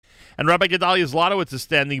And Rabbi Gedalia Zlotowitz is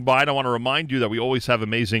standing by, and I want to remind you that we always have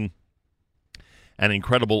amazing and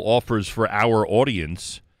incredible offers for our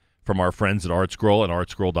audience from our friends at ArtScroll and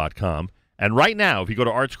artscroll.com. And right now, if you go to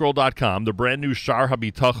artscroll.com, the brand new Shar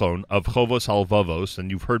HaBitachon of Chovos HaLevavos, and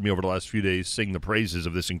you've heard me over the last few days sing the praises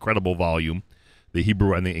of this incredible volume, the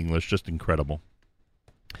Hebrew and the English, just incredible.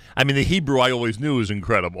 I mean, the Hebrew I always knew was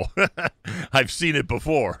incredible. I've seen it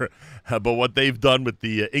before. But what they've done with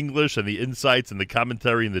the English and the insights and the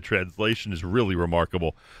commentary and the translation is really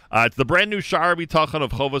remarkable. It's the brand new Shar HaBitachon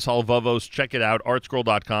of Chovos HaLevavos. Check it out,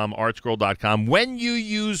 artscroll.com, artscroll.com. When you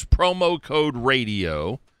use promo code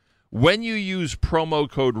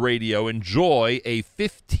radio, enjoy a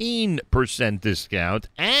 15% discount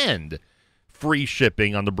and free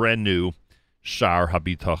shipping on the brand new Shar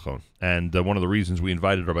HaBitachon. And one of the reasons we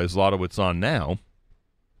invited Rabbi Zlotowitz on now,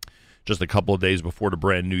 just a couple of days before the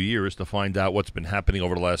brand new year, is to find out what's been happening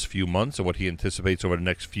over the last few months and what he anticipates over the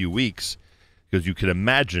next few weeks, because you can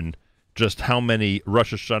imagine just how many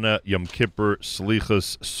Rosh Hashanah, Yom Kippur,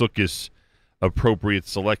 Slichas, Sukkos appropriate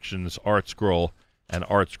selections ArtScroll and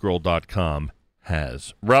artscroll.com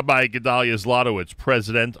has. Rabbi Gedalia Zlotowitz,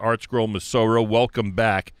 President, ArtScroll Masorah, welcome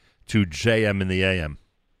back to JM in the AM.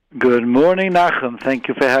 Good morning, Nachum. Thank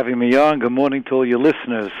you for having me on. Good morning to all your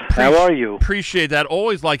listeners. How are you? Appreciate that.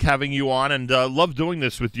 Always like having you on, and love doing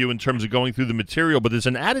this with you in terms of going through the material. But there's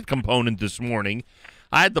an added component this morning.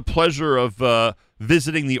 I had the pleasure of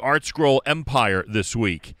visiting the ArtScroll Empire this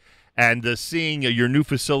week, and seeing your new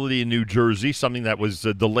facility in New Jersey, something that was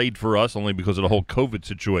delayed for us only because of the whole COVID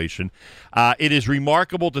situation. It is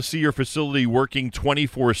remarkable to see your facility working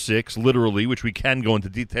 24/6, literally, which we can go into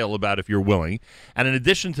detail about if you're willing. And in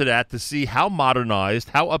addition to that, to see how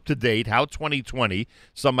modernized, how up-to-date, how 2020,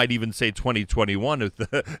 some might even say 2021 with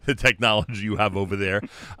the technology you have over there,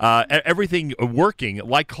 everything working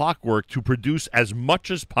like clockwork to produce as much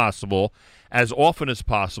as possible, as often as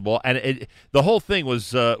possible, and the whole thing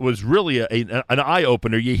was really an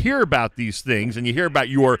eye-opener. You hear about these things, and you hear about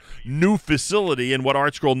your new facility and what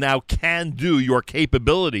ArtScroll now can do, your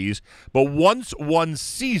capabilities, but once one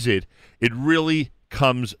sees it, it really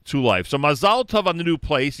comes to life. So Mazal Tov on the new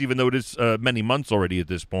place, even though it is many months already at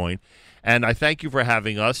this point, and I thank you for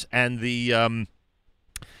having us, and the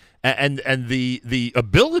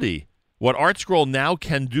ability, what ArtScroll now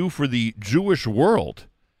can do for the Jewish world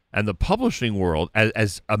and the publishing world,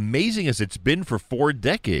 as amazing as it's been for 4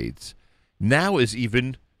 decades, now is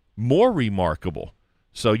even more remarkable.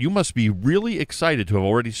 So you must be really excited to have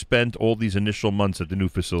already spent all these initial months at the new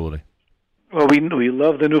facility. Well, we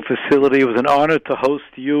love the new facility. It was an honor to host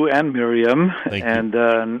you and Miriam. Thank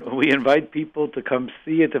you. We invite people to come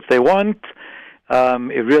see it if they want.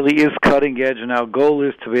 It really is cutting edge, and our goal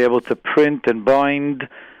is to be able to print and bind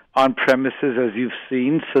on premises, as you've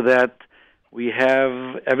seen, so that we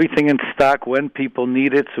have everything in stock when people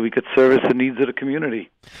need it, so we could service the needs of the community.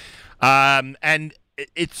 And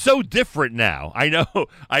it's so different now. I know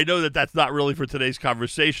that that's not really for today's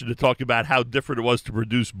conversation to talk about how different it was to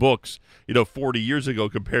produce books, 40 years ago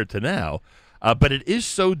compared to now. But it is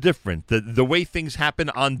so different. The way things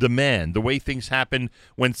happen on demand, the way things happen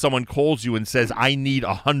when someone calls you and says, "I need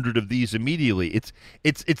 100 of these immediately."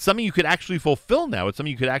 It's something you could actually fulfill now. It's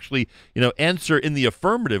something you could actually answer in the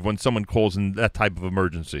affirmative when someone calls in that type of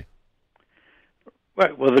emergency.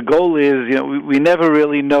 Right. Well, the goal is, we never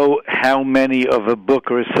really know how many of a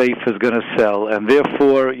book or a safe is going to sell, and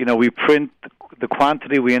therefore, we print the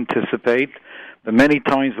quantity we anticipate. But many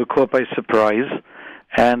times we're caught by surprise,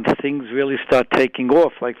 and things really start taking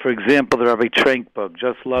off. Like, for example, the Rabbi Trank book,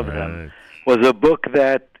 Just Love Them, was a book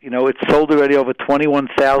that, it sold already over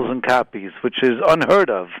 21,000 copies, which is unheard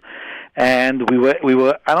of. And we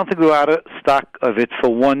were I don't think we were out of stock of it for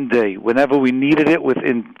one day. Whenever we needed it,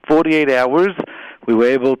 within 48 hours, we were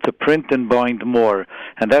able to print and bind more.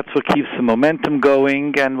 And that's what keeps the momentum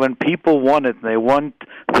going. And when people want it, and they want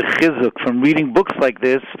the chizuk from reading books like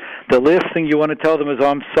this, the last thing you want to tell them is, "Oh,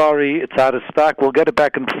 I'm sorry, it's out of stock. We'll get it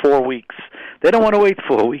back in 4 weeks." They don't want to wait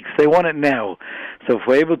 4 weeks. They want it now. So if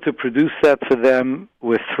we're able to produce that for them,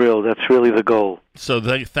 we're thrilled. That's really the goal. So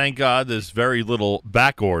thank God there's very little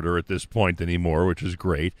back order at this point anymore, which is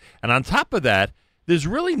great. And on top of that, there's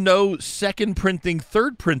really no second printing,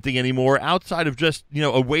 third printing anymore outside of just,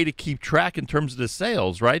 a way to keep track in terms of the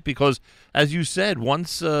sales, right? Because, as you said,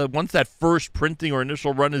 once that first printing or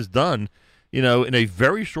initial run is done, in a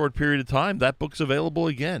very short period of time, that book's available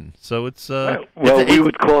again. So it's we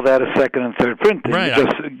would call that a second and third printing, right?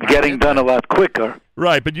 Just getting done a lot quicker.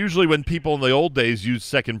 Right, but usually when people in the old days used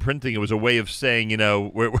second printing, it was a way of saying,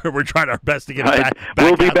 we're trying our best to get it back.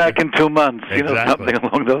 We'll be back in 2 months, exactly. Something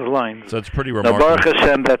along those lines. So it's pretty remarkable. Now, Baruch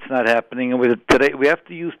Hashem, that's not happening. And today, we have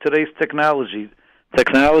to use today's technology.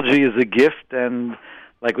 Technology is a gift, and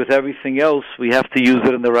like with everything else, we have to use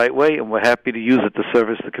it in the right way, and we're happy to use it to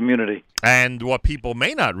service the community. And what people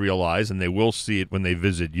may not realize, and they will see it when they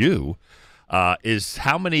visit you, is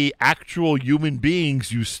how many actual human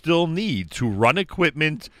beings you still need to run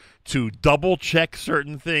equipment, to double-check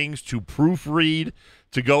certain things, to proofread,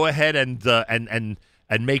 to go ahead and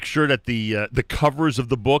make sure that the covers of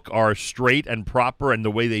the book are straight and proper and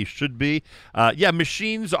the way they should be.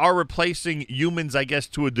 Machines are replacing humans, I guess,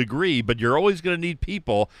 to a degree, but you're always going to need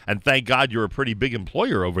people, and thank God you're a pretty big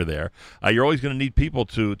employer over there. You're always going to need people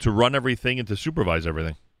to run everything and to supervise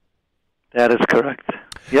everything. That is correct.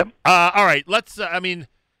 Yep. All right, let's,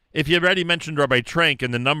 if you already mentioned Rabbi Trenk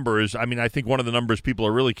and the numbers, I think one of the numbers people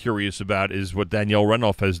are really curious about is what Danielle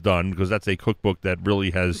Renoff has done, because that's a cookbook that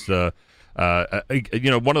really has... one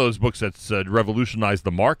of those books that's revolutionized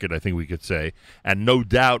the market, I think we could say, and no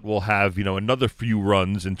doubt will have, another few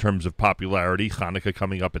runs in terms of popularity, Hanukkah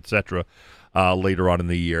coming up, etc., later on in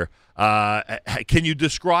the year. Can you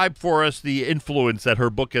describe for us the influence that her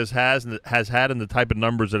book has had and the type of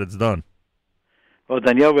numbers that it's done? Well,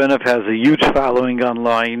 Danielle Renoff has a huge following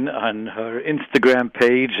online on her Instagram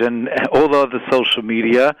page and all other social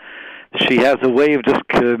media. She has a way of just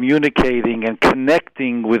communicating and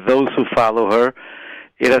connecting with those who follow her.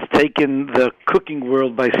 It has taken the cooking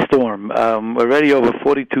world by storm. Already over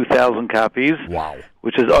 42,000 copies, wow,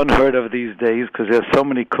 which is unheard of these days because there's so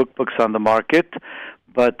many cookbooks on the market.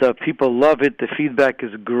 But people love it. The feedback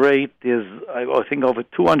is great. There's, I think, over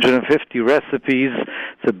 250 recipes.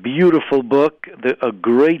 It's a beautiful book, a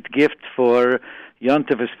great gift for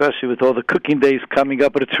Yontif, especially with all the cooking days coming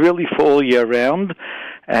up, but it's really for all year round.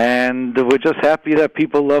 And we're just happy that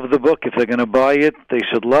people love the book. If they're going to buy it, they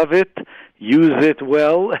should love it, use it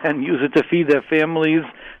well, and use it to feed their families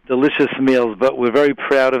delicious meals. But we're very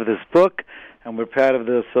proud of this book, and we're proud of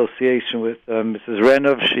the association with Mrs.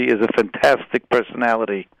 Renoff. She is a fantastic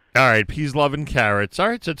personality. All right, peas, love, and carrots. All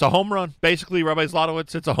right, so it's a home run. Basically, Rabbi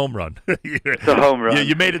Zlotowitz, it's a home run. It's a home run.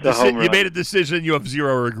 You made a decision. You have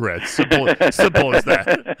zero regrets. Simple as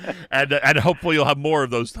that. And hopefully you'll have more of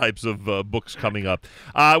those types of books coming up.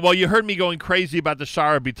 Well, you heard me going crazy about the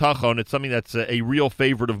Sha'ar B'tachon. It's something that's a real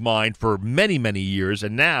favorite of mine for many, many years,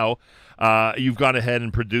 and now you've gone ahead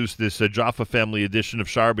and produced this Jaffa family edition of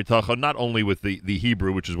Sha'ar B'tachon, not only with the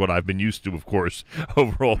Hebrew, which is what I've been used to, of course,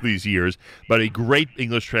 over all these years, but a great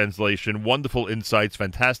English translation, wonderful insights,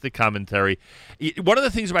 fantastic commentary. One of the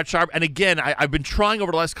things about Sha'ar, and again, I've been trying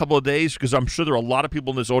over the last couple of days, because I'm sure there are a lot of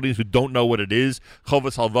people in this audience who don't know what it is.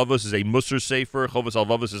 Chovos Halvavos is a Musar Sefer. Chovos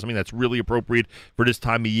Halvavos is something that's really appropriate for this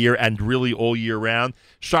time of year and really all year round.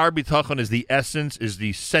 Sha'ar B'tachon is the essence, is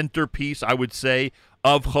the centerpiece, I would say,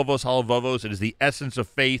 of Chovos Halvavos. It is the essence of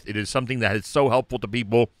faith. It is something that is so helpful to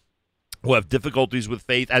people who have difficulties with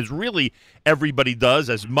faith, as really everybody does,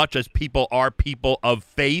 as much as people are people of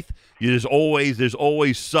faith. There's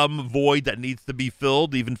always some void that needs to be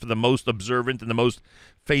filled, even for the most observant and the most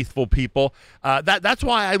faithful people. That's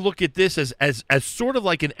why I look at this as sort of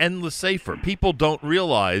like an endless sefer. People don't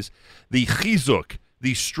realize the chizuk,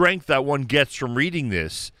 the strength that one gets from reading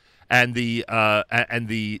this, and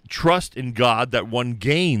the trust in God that one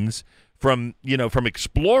gains from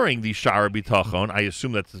exploring the Sha'ar B'tachon. I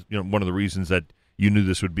assume that's one of the reasons that you knew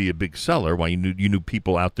this would be a big seller, why you knew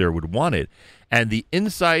people out there would want it. And the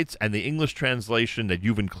insights and the English translation that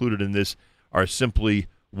you've included in this are simply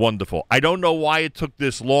wonderful. I don't know why it took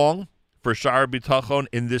this long for Sha'ar B'tachon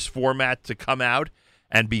in this format to come out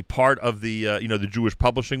and be part of the the Jewish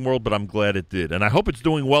publishing world, but I'm glad it did. And I hope it's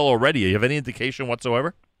doing well already. You have any indication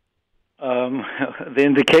whatsoever? The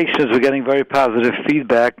indication is we're getting very positive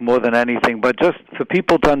feedback more than anything. But just for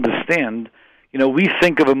people to understand, we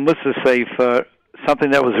think of a Musar Sefer,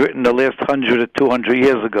 something that was written the last 100 or 200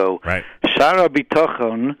 years ago. Right. Sha'ar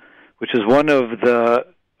B'tachon, which is one of the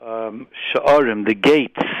Sha'arim, the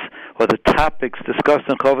gates, or the topics discussed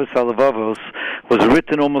in Chovos Halevavos, was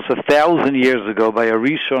written almost 1,000 years ago by a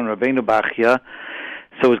Rishon, Rabbeinu Bachya.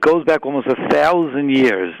 So it goes back almost 1,000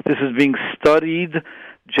 years. This is being studied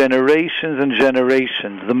generations and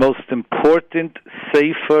generations. The most important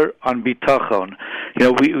sefer on bitachon.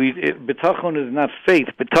 Bitachon is not faith.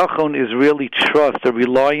 Bitachon is really trust, a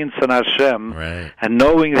reliance on Hashem, right, and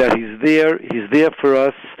knowing that He's there. He's there for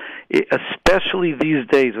us, especially these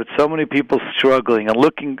days with so many people struggling and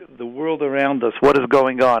looking. The world around us, what is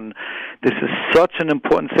going on. This is such an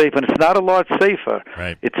important sefer, and it's not a large sefer.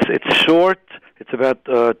 Right. It's short. It's about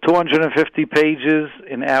 250 pages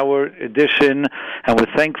in our edition, and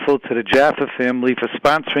we're thankful to the Jaffa family for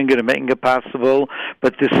sponsoring it and making it possible.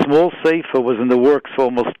 But this small sefer was in the works for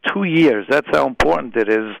almost 2 years. That's how important it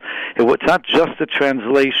is. It's not just the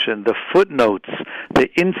translation, the footnotes, the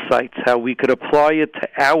insights, how we could apply it to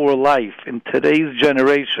our life in today's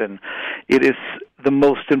generation. It is the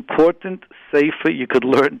most important sefer you could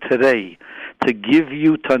learn today, to give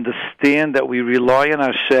you to understand that we rely on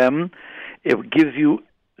Hashem. It gives you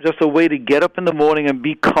just a way to get up in the morning and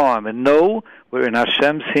be calm and know we're in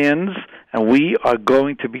Hashem's hands and we are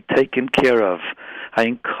going to be taken care of. I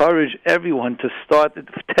encourage everyone to start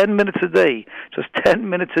 10 minutes a day, just 10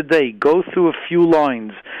 minutes a day. Go through a few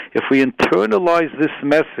lines. If we internalize this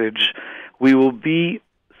message, we will be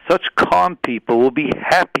such calm people. We'll be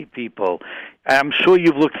happy people. I'm sure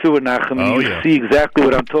you've looked through it, Nachum, and you see exactly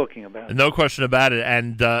what I'm talking about. No question about it.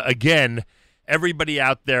 And again, everybody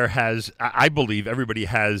out there has, I believe everybody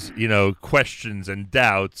has, questions and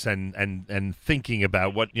doubts and thinking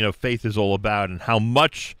about what, faith is all about and how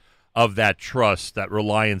much of that trust, that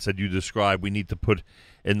reliance that you described, we need to put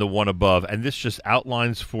in the one above. And this just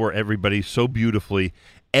outlines for everybody so beautifully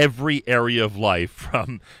every area of life,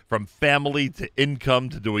 from family to income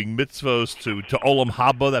to doing mitzvos to olam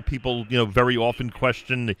haba that people, very often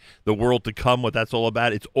question, the world to come, what that's all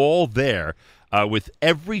about. It's all there. With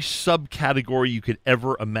every subcategory you could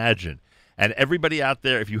ever imagine. And everybody out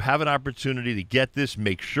there, if you have an opportunity to get this,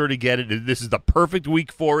 make sure to get it. This is the perfect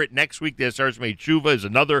week for it. Next week, the Aseres B'nai Tshuva is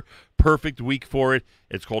another perfect week for it.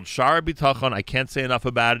 It's called Sha'ar B'tachon. I can't say enough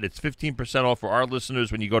about it. It's 15% off for our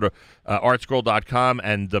listeners when you go to artscroll.com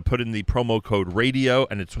and put in the promo code radio.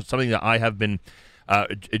 And it's something that I have been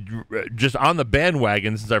just on the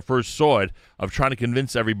bandwagon since I first saw it, of trying to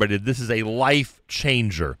convince everybody that this is a life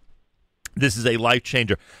changer. This is a life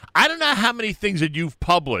changer. I don't know how many things that you've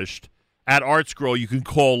published at ArtScroll you can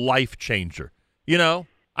call life changer.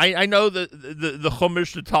 I know the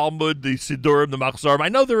Chumash, the Talmud, the Sidurim, the Machzorim. I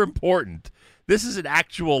know they're important. This is an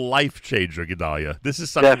actual life changer, Gedalia. This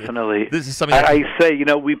is something. Definitely. This is something. I say,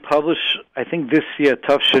 we publish. I think this year,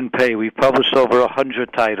 Tufshin Pei, we published over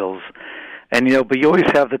 100 titles. And, but you always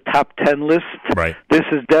have the top 10 list. Right. This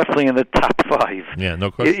is definitely in the top 5. Yeah,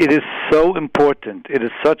 no question. It is so important. It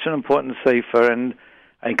is such an important sefer. And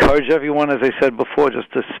I encourage everyone, as I said before,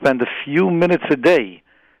 just to spend a few minutes a day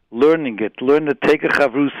learning it. Learn to take a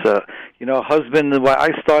chavrusa. Husband and wife.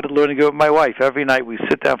 I started learning it with my wife. Every night we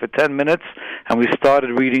sit down for 10 minutes and we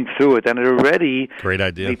started reading through it. And it already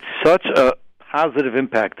made such a positive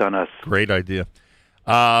impact on us. Great idea.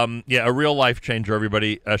 A real life changer,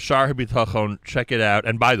 everybody. Sha'ar B'tachon, check it out.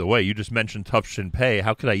 And by the way, you just mentioned Tufshin Pei.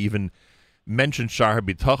 How could I even mention Sha'ar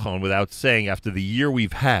B'tachon without saying, after the year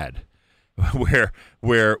we've had, where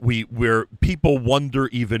people wonder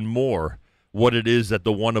even more what it is that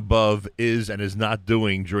the one above is and is not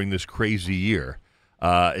doing during this crazy year.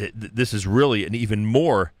 This is really an even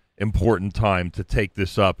more important time to take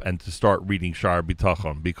this up and to start reading Sha'ar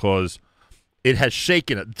B'tachon, because it has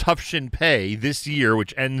shaken it. Tufshin Pei this year,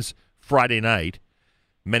 which ends Friday night.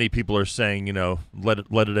 Many people are saying, let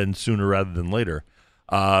it end sooner rather than later.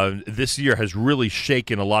 This year has really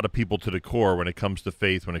shaken a lot of people to the core when it comes to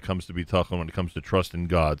faith, when it comes to B'tachon, when it comes to trust in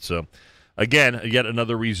God. So, again, yet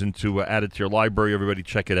another reason to add it to your library. Everybody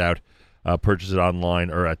check it out. Purchase it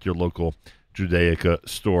online or at your local Judaica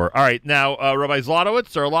store. All right, now, Rabbi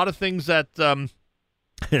Zlotowitz, there are a lot of things that...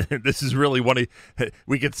 this is really one of,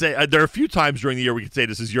 we could say, there are a few times during the year we could say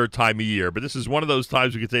this is your time of year, but this is one of those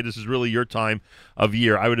times we could say this is really your time of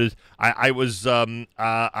year.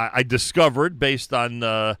 I discovered, based on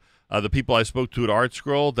the people I spoke to at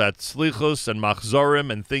ArtScroll, that Slichos and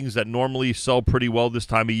Machzorim and things that normally sell pretty well this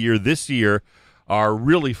time of year, this year are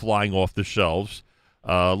really flying off the shelves.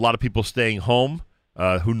 A lot of people staying home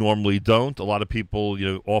who normally don't. A lot of people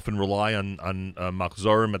often rely on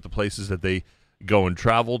Machzorim at the places that they go and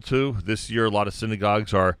travel to. This year, a lot of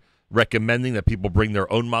synagogues are recommending that people bring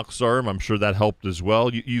their own machzorim. I'm sure that helped as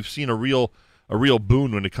well. You've seen a real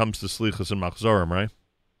boon when it comes to slichos and machzorim, right?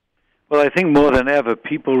 Well, I think more than ever,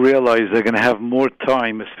 people realize they're going to have more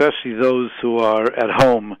time, especially those who are at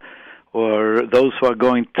home or those who are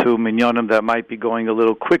going to minyanim that might be going a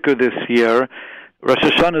little quicker this year. Rosh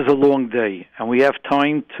Hashanah is a long day, and we have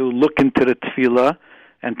time to look into the tefillah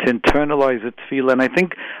and to internalize the tefillah. And I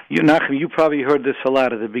think, Nachum, you probably heard this a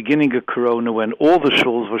lot at the beginning of Corona, when all the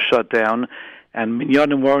shuls were shut down and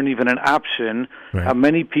minyanim weren't even an option. Right.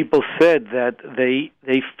 Many people said that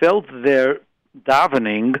they felt their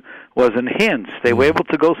davening was enhanced. They were able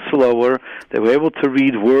to go slower. They were able to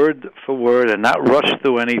read word for word and not rush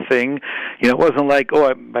through anything. It wasn't like,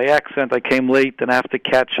 by accident I came late and I have to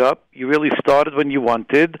catch up. You really started when you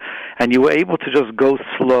wanted, and you were able to just go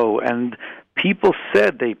slow. And people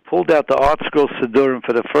said they pulled out the ArtScroll Sidurim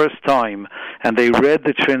for the first time, and they read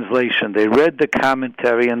the translation, they read the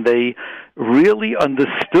commentary, and they really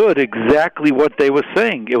understood exactly what they were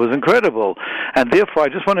saying. It was incredible. And therefore, I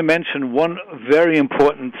just want to mention one very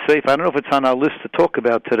important sefer. I don't know if it's on our list to talk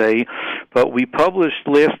about today, but we published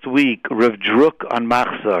last week Rav Druk on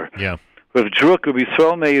Machzor. Yeah. Rav Druk, Rabbi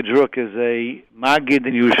Yisrael Meir Druk, is a Maggid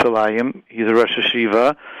in Yerushalayim. He's a Rosh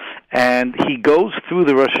Hashiva. And he goes through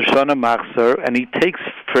the Rosh Hashanah Machzor, and he takes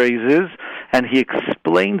phrases, and he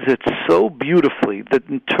explains it so beautifully, the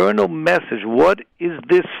internal message. What is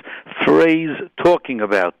this phrase talking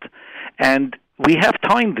about? And we have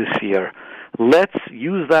time this year. Let's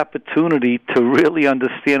use the opportunity to really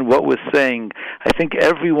understand what we're saying. I think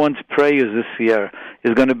everyone's prayers this year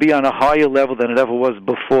is going to be on a higher level than it ever was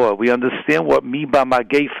before. We understand what Miba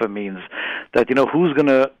Magefa means, that, who's going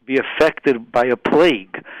to be affected by a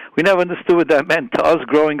plague. We never understood what that meant. To us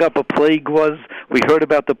growing up, a plague was, we heard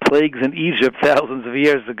about the plagues in Egypt thousands of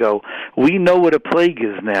years ago. We know what a plague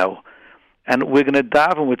is now. And we're going to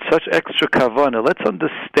daven with such extra kavanah. Let's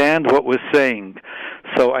understand what we're saying.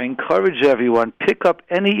 So I encourage everyone, pick up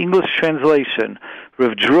any English translation.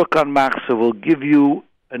 Rav Druk on Machzor will give you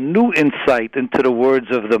a new insight into the words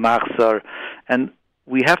of the Machzor. And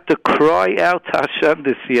we have to cry out to Hashem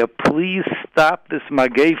this year, please stop this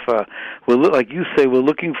Magefa. Like you say, we're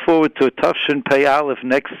looking forward to a Tafshin Pei Aleph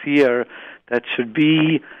next year that should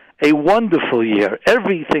be a wonderful year.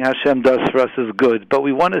 Everything Hashem does for us is good, but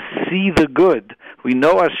we want to see the good. We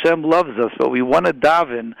know Hashem loves us, but we want to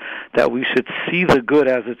daven that we should see the good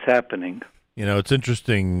as it's happening. It's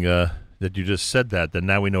interesting that you just said that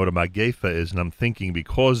now we know what a Magefa is, and I'm thinking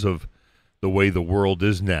because of the way the world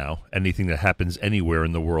is now, anything that happens anywhere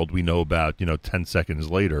in the world we know about, 10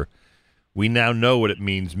 seconds later. We now know what it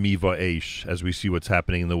means, Miva Eish, as we see what's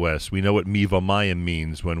happening in the West. We know what Miva Mayim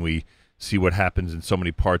means when we see what happens in so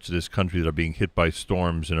many parts of this country that are being hit by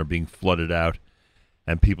storms and are being flooded out,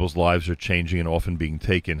 and people's lives are changing and often being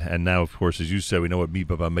taken. And now, of course, as you said, we know what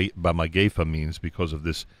Miba Bamagefa means because of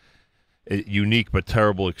this unique but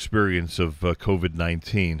terrible experience of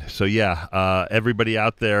COVID-19. So, everybody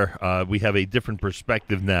out there, we have a different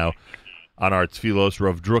perspective now on our Tfilos.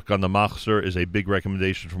 Rav Druk on the Machzor is a big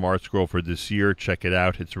recommendation from ArtScroll for this year. Check it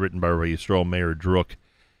out. It's written by Rabbi Yisrael Meir Druk,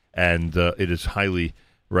 and it is highly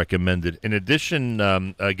recommended. In addition,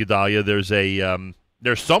 Gedalia,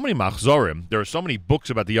 there's so many machzorim. There are so many books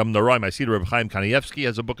about the Yom Noraim. I see that Reb Chaim Kanievsky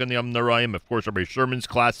has a book on the Yom Noraim. Of course, Rabbi Sherman's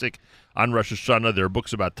classic on Rosh Hashanah. There are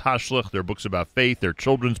books about Tashlich. There are books about faith. There are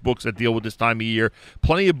children's books that deal with this time of year.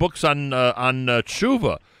 Plenty of books on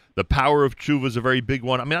tshuva. The power of tshuva is a very big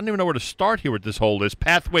one. I mean, I don't even know where to start here with this whole list.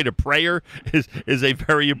 Pathway to prayer is a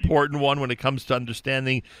very important one when it comes to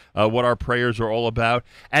understanding what our prayers are all about.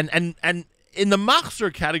 And in the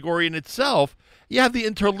Machzor category in itself, you have the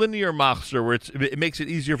interlinear Machzor, where it makes it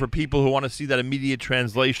easier for people who want to see that immediate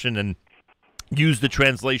translation and use the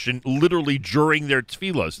translation literally during their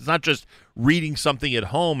tefillos. It's not just reading something at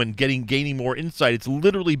home and gaining more insight. It's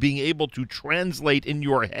literally being able to translate in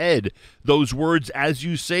your head those words as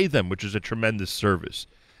you say them, which is a tremendous service.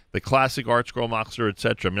 The classic ArtScroll Machzor,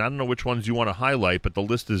 etc. I mean, I don't know which ones you want to highlight, but the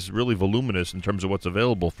list is really voluminous in terms of what's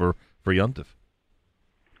available for Yontif.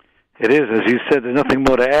 It is, as you said, there's nothing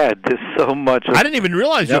more to add. There's so much. I didn't even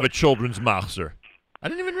realize you have a children's Machzor. I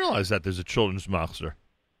didn't even realize that there's a children's Machzor.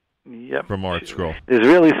 Yep. From ArtScroll. There's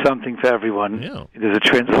really something for everyone. Yeah. There's a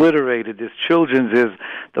transliterated, there's children's, there's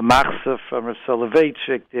the Machzor from Rav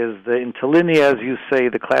Soloveitchik, there's the interlinear, as you say,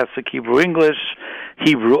 the classic Hebrew-English,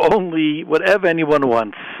 Hebrew only, whatever anyone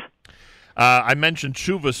wants. I mentioned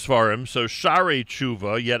Tshuva Sfarim, so Sharei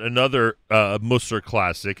Tshuva, yet another Musar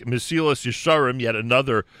classic. Mesilas Yesharim, yet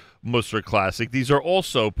another Musar classic. These are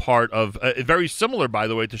also part of, very similar, by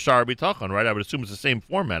the way, to Sha'ar B'tachon, right? I would assume it's the same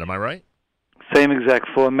format, am I right? Same exact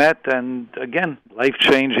format, and again,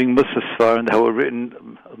 life-changing Musar Sfarim that were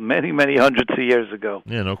written many, many hundreds of years ago.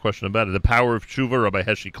 Yeah, no question about it. The Power of Tshuva, Rabbi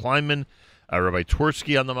Heshi Kleinman, Rabbi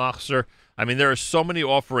Twersky on the Machzor. I mean, there are so many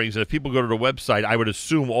offerings, and if people go to the website, I would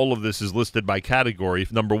assume all of this is listed by category.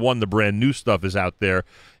 Number one, the brand new stuff is out there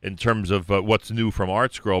in terms of what's new from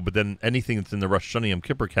ArtScroll, but then anything that's in the Rosh Hashanah Yom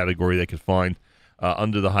Kippur category they could find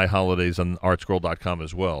under the high holidays on artscroll.com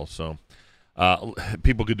as well. So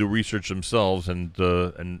people could do research themselves and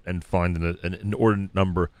find an inordinate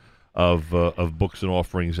number of books and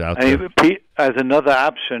offerings out I there. mean, as another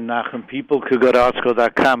option, Nachum, people could go to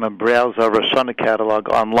artscroll.com and browse our Rosh Hashanah catalog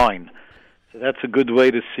online. So that's a good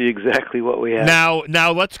way to see exactly what we have.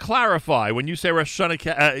 Now let's clarify. When you say Rosh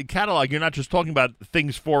Hashanah catalog, you're not just talking about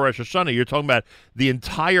things for Rosh Hashanah. You're talking about the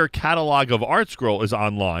entire catalog of ArtScroll is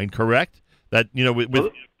online, correct? That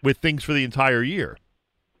with things for the entire year.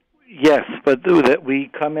 Yes, but that we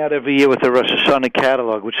come out every year with a Rosh Hashanah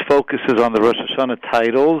catalog, which focuses on the Rosh Hashanah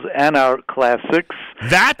titles and our classics.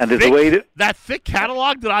 That That thick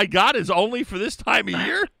catalog that I got is only for this time of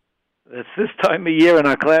year? It's this time of year in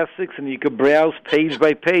our classics, and you can browse page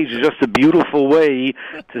by page. It's just a beautiful way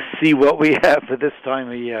to see what we have for this time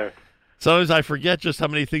of year. Sometimes I forget just how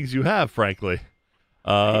many things you have, frankly.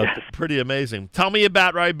 Yes. Pretty amazing. Tell me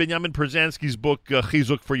about Rabbi Binyamin Przansky's book,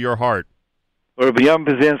 Chizuk for Your Heart. Rabbi Binyamin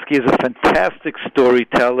Przansky is a fantastic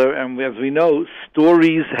storyteller, and as we know,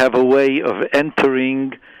 stories have a way of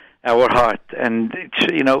entering our heart. And,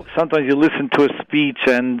 sometimes you listen to a speech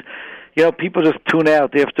and, people just tune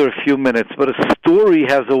out after a few minutes. But a story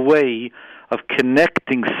has a way of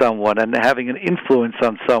connecting someone and having an influence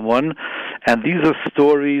on someone. And these are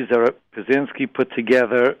stories that Przansky put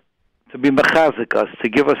together to be mechazik us, to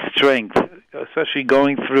give us strength, especially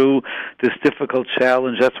going through this difficult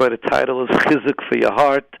challenge. That's why the title is Chizuk for Your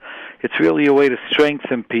Heart. It's really a way to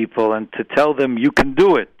strengthen people and to tell them you can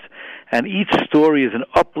do it. And each story is an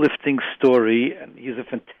uplifting story, and he's a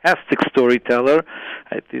fantastic storyteller.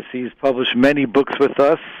 He's published many books with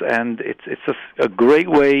us, and it's just a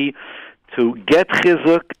great way to get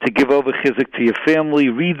chizuk, to give over chizuk to your family,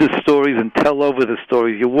 read the stories and tell over the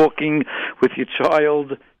stories. You're walking with your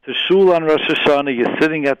child to shul on Rosh Hashanah, you're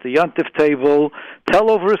sitting at the Yontif table,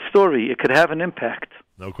 tell over a story. It could have an impact.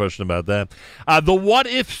 No question about that. The What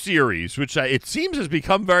If series, which it seems has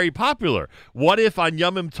become very popular. What If on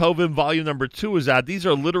Yomim Tovim Volume Number 2 is out. These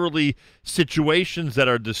are literally situations that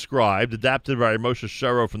are described, adapted by Moshe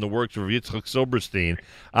Shero from the works of Yitzchak Silberstein.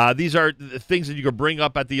 These are things that you can bring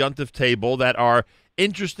up at the Yontif table that are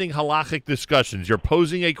interesting halachic discussions. You're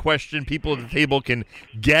posing a question. People at the table can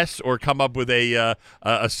guess or come up with a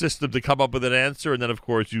system to come up with an answer, and then, of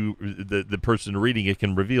course, the person reading it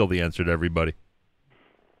can reveal the answer to everybody.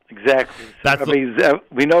 Exactly.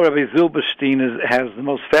 We know Rabbi Zilberstein has the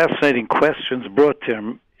most fascinating questions brought to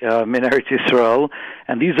him in Eretz Yisrael,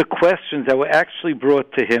 and these are questions that were actually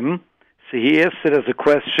brought to him. So he asks it as a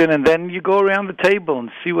question, and then you go around the table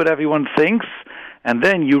and see what everyone thinks, and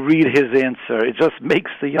then you read his answer. It just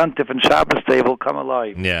makes the Yontif and Shabbos table come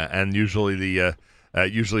alive. Yeah, and usually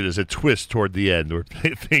usually there's a twist toward the end or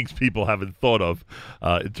things people haven't thought of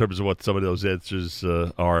in terms of what some of those answers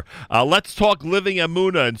are. Let's talk Living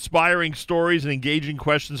Emunah, inspiring stories and engaging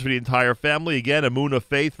questions for the entire family. Again, Emunah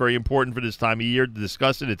Faith, very important for this time of year to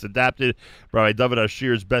discuss it. It's adapted by David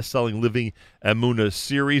Ashir's best-selling Living Emunah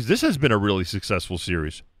series. This has been a really successful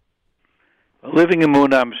series. Living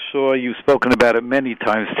Emunah, I'm sure you've spoken about it many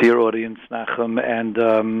times to your audience, Nachum,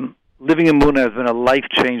 and Living Emunah has been a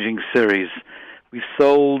life-changing series. We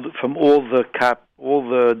sold from all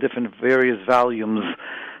the different various volumes,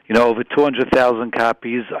 over 200,000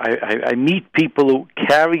 copies. I meet people who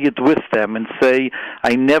carry it with them and say,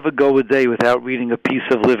 I never go a day without reading a piece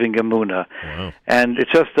of Living Emunah. Wow. And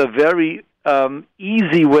it's just a very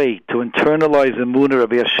easy way to internalize Emunah.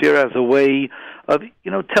 Rabbi Ashir has a way of,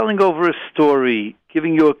 telling over a story,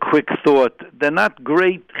 giving you a quick thought. They're not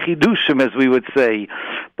great chidushim, as we would say,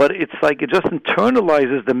 but it's like it just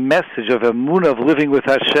internalizes the message of Emunah, of living with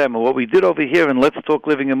Hashem. And what we did over here in Let's Talk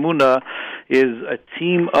Living Emunah is a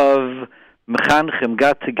team of mechanchim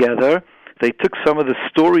got together. They took some of the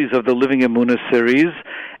stories of the Living Emunah series,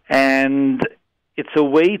 and it's a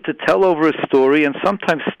way to tell over a story and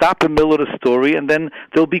sometimes stop in the middle of the story, and then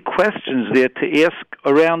there'll be questions there to ask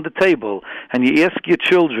around the table. And you ask your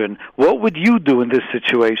children, what would you do in this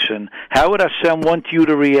situation? How would Hashem want you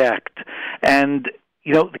to react? And,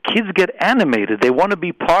 the kids get animated. They want to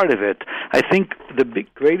be part of it. I think the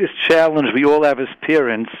greatest challenge we all have as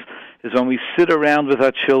parents is when we sit around with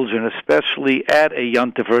our children, especially at a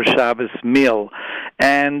Yontif or Shabbos meal,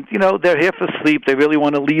 and, they're half asleep, they really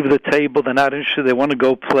want to leave the table, they're not interested, they want to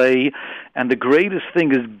go play, and the greatest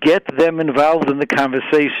thing is get them involved in the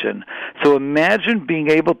conversation. So imagine being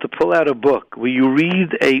able to pull out a book where you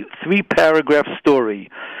read a 3-paragraph story,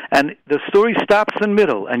 and the story stops in the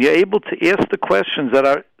middle, and you're able to ask the questions that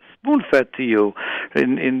are spoon-fed to you.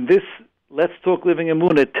 In this Let's Talk Living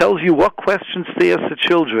Emunah. It tells you what questions to ask the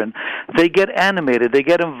children. They get animated, they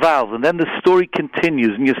get involved, and then the story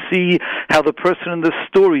continues, and you see how the person in the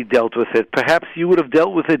story dealt with it. Perhaps you would have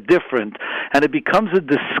dealt with it different, and it becomes a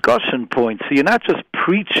discussion point. So you're not just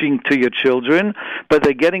preaching to your children, but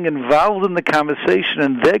they're getting involved in the conversation,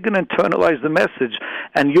 and they're going to internalize the message,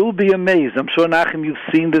 and you'll be amazed. I'm sure, Nachum, you've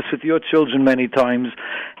seen this with your children many times,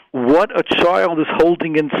 what a child is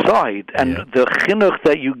holding inside. And the chinuch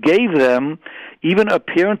that you gave them, even a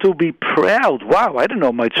parent will be proud. Wow, I didn't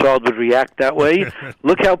know my child would react that way.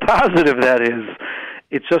 Look how positive that is.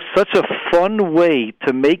 It's just such a fun way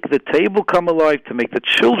to make the table come alive, to make the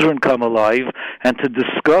children come alive, and to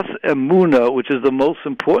discuss Emunah, which is the most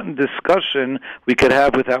important discussion we could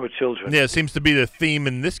have with our children. Yeah, it seems to be the theme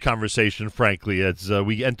in this conversation, frankly, as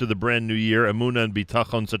we enter the brand new year. Emunah and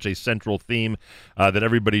Bitachon, such a central theme that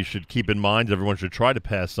everybody should keep in mind. Everyone should try to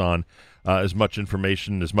pass on as much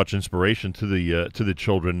information, as much inspiration to the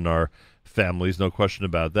children in our families. No question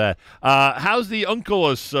about that. How's the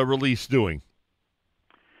Onkelos release doing?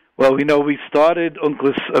 Well, we started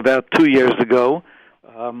Onkelos about 2 years ago.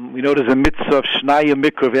 We know there's a mitzvah of Shnaya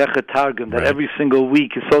Mikra V'Echad Targum, that every single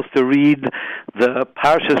week you're supposed to read the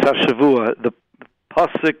Parshas HaShavua, the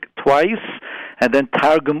Pasuk twice, and then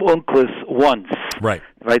Targum Onkelos once. Right.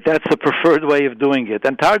 That's the preferred way of doing it.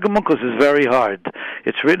 And Targum Onkelos is very hard.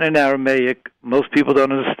 It's written in Aramaic. Most people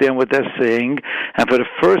don't understand what they're saying. And for the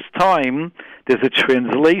first time, there's a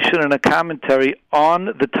translation and a commentary on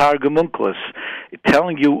the Targum Onkelos,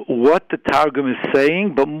 telling you what the Targum is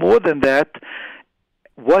saying, but more than that,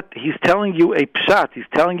 what he's telling you a pshat, he's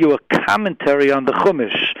telling you a commentary on the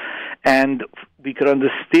Chumash. And we could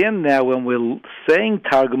understand now when we're saying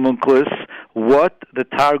Targum Onkelos what the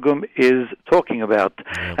Targum is talking about.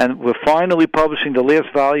 Yeah. And we're finally publishing the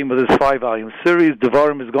last volume of this 5-volume series.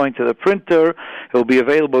 Devarim is going to the printer. It will be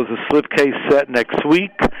available as a slipcase set next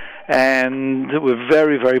week. And we're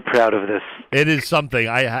very, very proud of this. It is something.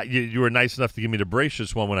 You were nice enough to give me the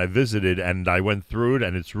Bereshis one when I visited, and I went through it,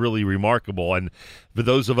 and it's really remarkable. And for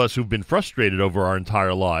those of us who've been frustrated over our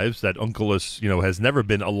entire lives, that Onkelos, has never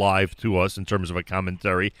been alive to us in terms of a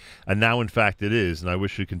commentary, and now, in fact, it is. And I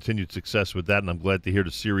wish you continued success with that, and I'm glad to hear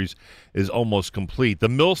the series is almost complete. The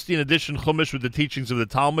Milstein edition Chumash with the teachings of the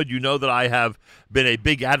Talmud. You know that I have been a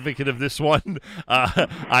big advocate of this one.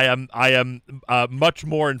 I am much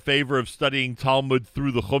more in favor of studying Talmud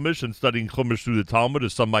through the Chumash and studying Chumash through the Talmud,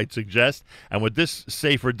 as some might suggest. And what this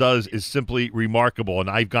Sefer does is simply remarkable. And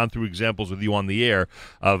I've gone through examples with you on the air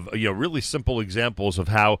of really simple examples of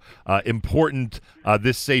how important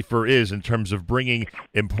this Sefer is in terms of bringing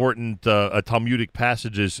important Talmudic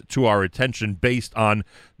passages to our attention based on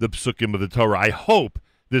the Psukim of the Torah. I hope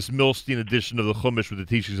this Milstein edition of the Chumash with the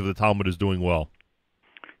teachings of the Talmud is doing well.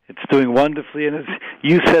 It's doing wonderfully, and as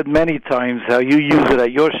you said many times, how you use it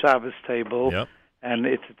at your Shabbos table. Yep. And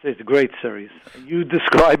it's a great series. You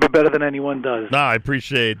describe it better than anyone does. No, I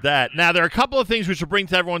appreciate that. Now, there are a couple of things we should bring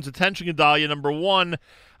to everyone's attention, Gedalia. Number one,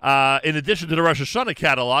 in addition to the Rosh Hashanah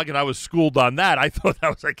catalog, and I was schooled on that, I thought that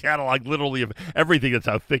was a catalog literally of everything. That's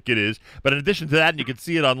how thick it is. But in addition to that, and you can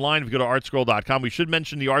see it online if you go to artscroll.com, we should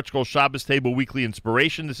mention the ArtScroll Shabbos Table Weekly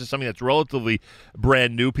Inspiration. This is something that's relatively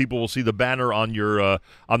brand new. People will see the banner on your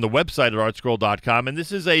on the website at artscroll.com. And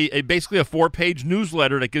this is basically a 4-page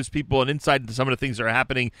newsletter that gives people an insight into some of the things that are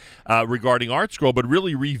happening regarding ArtScroll, but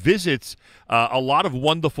really revisits a lot of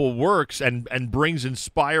wonderful works and brings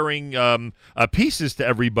inspiring pieces to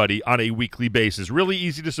everybody on a weekly basis. Really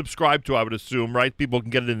easy to subscribe to, I would assume, right? People can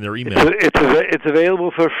get it in their email. It's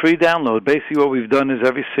available for a free download. Basically what we've done is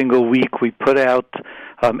every single week we put out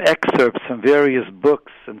excerpts from various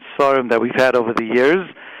books and Sarim that we've had over the years,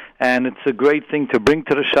 and it's a great thing to bring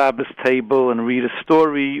to the Shabbos table and read a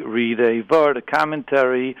story, read a vart, a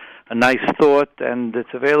commentary, a nice thought, and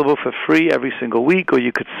it's available for free every single week, or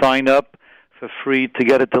you could sign up for free to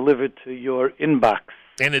get it delivered to your inbox.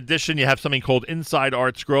 In addition, you have something called Inside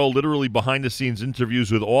ArtScroll, literally behind-the-scenes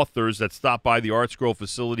interviews with authors that stop by the ArtScroll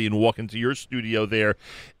facility and walk into your studio there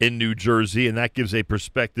in New Jersey, and that gives a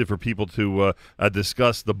perspective for people to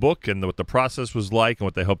discuss the book and what the process was like and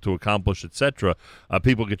what they hope to accomplish, etc.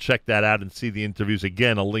 People could check that out and see the interviews.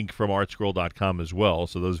 Again, a link from artscroll.com as well,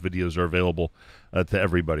 so those videos are available to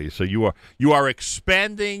everybody. So you are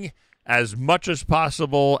expanding as much as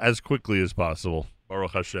possible, as quickly as possible.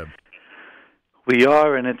 Baruch Hashem. We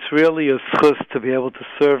are, and it's really a schus to be able to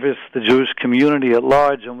service the Jewish community at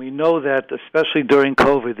large. And we know that, especially during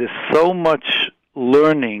COVID, there's so much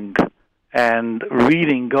learning and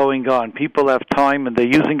reading going on. People have time, and they're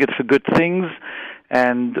using it for good things.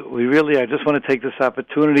 And I just want to take this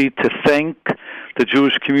opportunity to thank the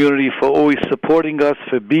Jewish community for always supporting us,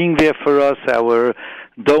 for being there for us, our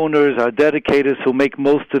donors, our dedicators who make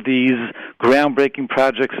most of these groundbreaking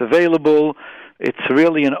projects available. It's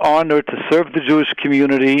really an honor to serve the Jewish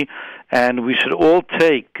community, and we should all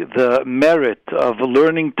take the merit of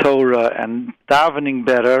learning Torah and davening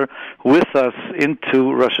better with us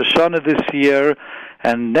into Rosh Hashanah this year.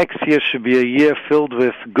 And next year should be a year filled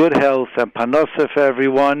with good health and parnasa for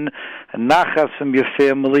everyone, and nachas from your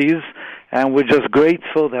families. And we're just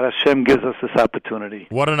grateful that Hashem gives us this opportunity.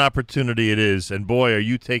 What an opportunity it is. And boy, are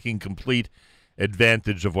you taking complete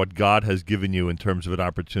advantage of what God has given you in terms of an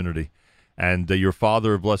opportunity. And your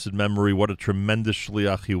father of blessed memory, what a tremendous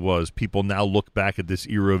shliach he was. People now look back at this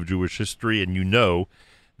era of Jewish history, and you know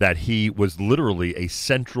that he was literally a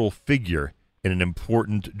central figure in an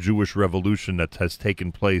important Jewish revolution that has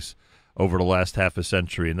taken place over the last half a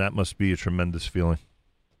century, and that must be a tremendous feeling.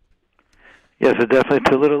 Yes, it definitely.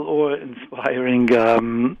 It's a little awe-inspiring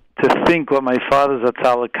to think what my father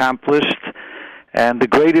Zatzal accomplished, and the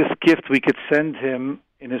greatest gift we could send him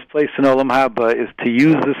in his place in Olam Haba is to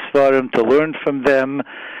use this Sfarim, to learn from them,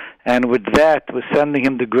 and with that, we're sending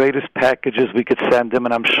him the greatest packages we could send him,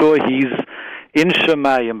 and I'm sure he's in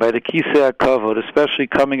Shemayim, by the Kisei HaKavod, especially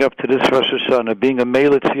coming up to this Rosh Hashanah, being a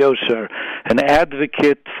Melitz Yosher, an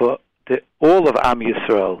advocate for all of Am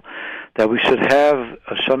Yisrael, that we should have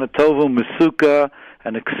a Shana Tova, Mesuka,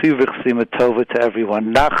 and a Ksiv Chsima Tova to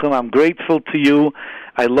everyone. Nachum, I'm grateful to you.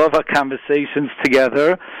 I love our conversations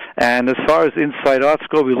together. And as far as Inside Art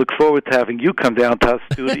Scroll, we look forward to having you come down to our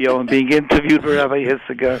studio and being interviewed by Rabbi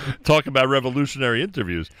Hissiger. Talk about revolutionary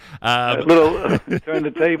interviews. Turn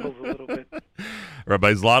the tables a little bit.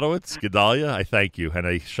 Rabbi Zlotowitz, Gedalia, I thank you. And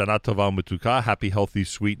a Shana Tova Metuka, happy, healthy,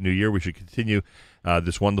 sweet New Year. We should continue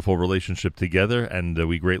this wonderful relationship together, and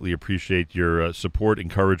we greatly appreciate your support,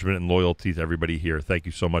 encouragement, and loyalty to everybody here. Thank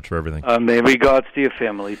you so much for everything. May regards to your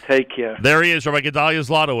family. Take care. There he is, Rabbi Gedalia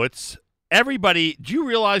Zlotowitz. Everybody, do you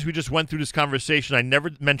realize we just went through this conversation? I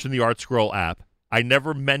never mentioned the Art Scroll app. I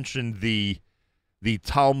never mentioned the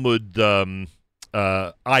Talmud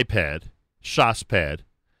iPad, Shas Pad.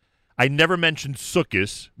 I never mentioned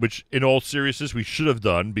Sukkot, which in all seriousness we should have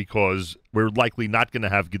done because we're likely not going to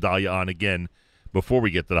have Gedalia on again before we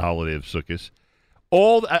get to the holiday of Sukkot.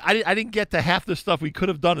 I didn't get to half the stuff we could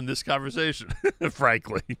have done in this conversation,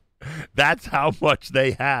 frankly. That's how much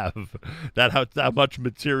they have. That's how much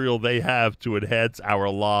material they have to enhance our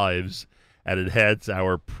lives and enhance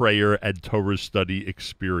our prayer and Torah study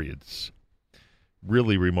experience.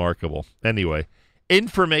 Really remarkable. Anyway,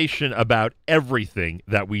 information about everything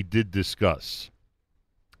that we did discuss.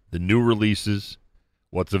 The new releases,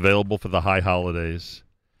 what's available for the high holidays,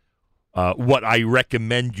 what I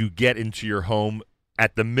recommend you get into your home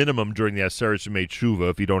at the minimum during the Aseret Yemei Tshuva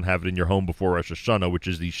if you don't have it in your home before Rosh Hashanah, which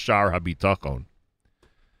is the Shar HaBitachon.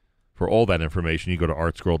 For all that information, you go to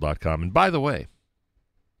artscroll.com. And by the way,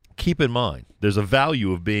 keep in mind, there's a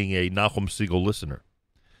value of being a Nachum Segal listener.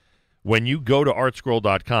 When you go to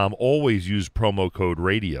artscroll.com, always use promo code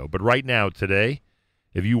radio. But right now, today,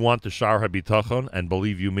 if you want the Shar HaBitachon, and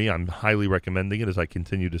believe you me, I'm highly recommending it, as I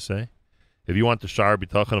continue to say. If you want the Shar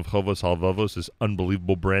HaBitachon of Chovos Halvavos, this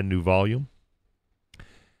unbelievable brand new volume,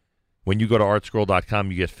 when you go to artscroll.com,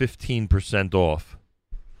 you get 15% off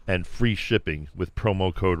and free shipping with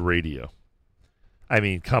promo code radio. I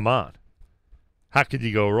mean, come on. How could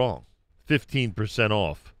you go wrong? 15%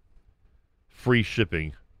 off, free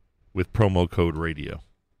shipping with promo code radio.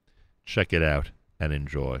 Check it out and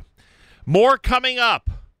enjoy. More coming up.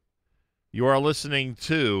 You are listening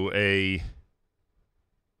to a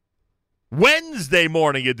Wednesday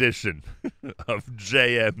morning edition of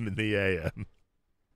JM in the AM.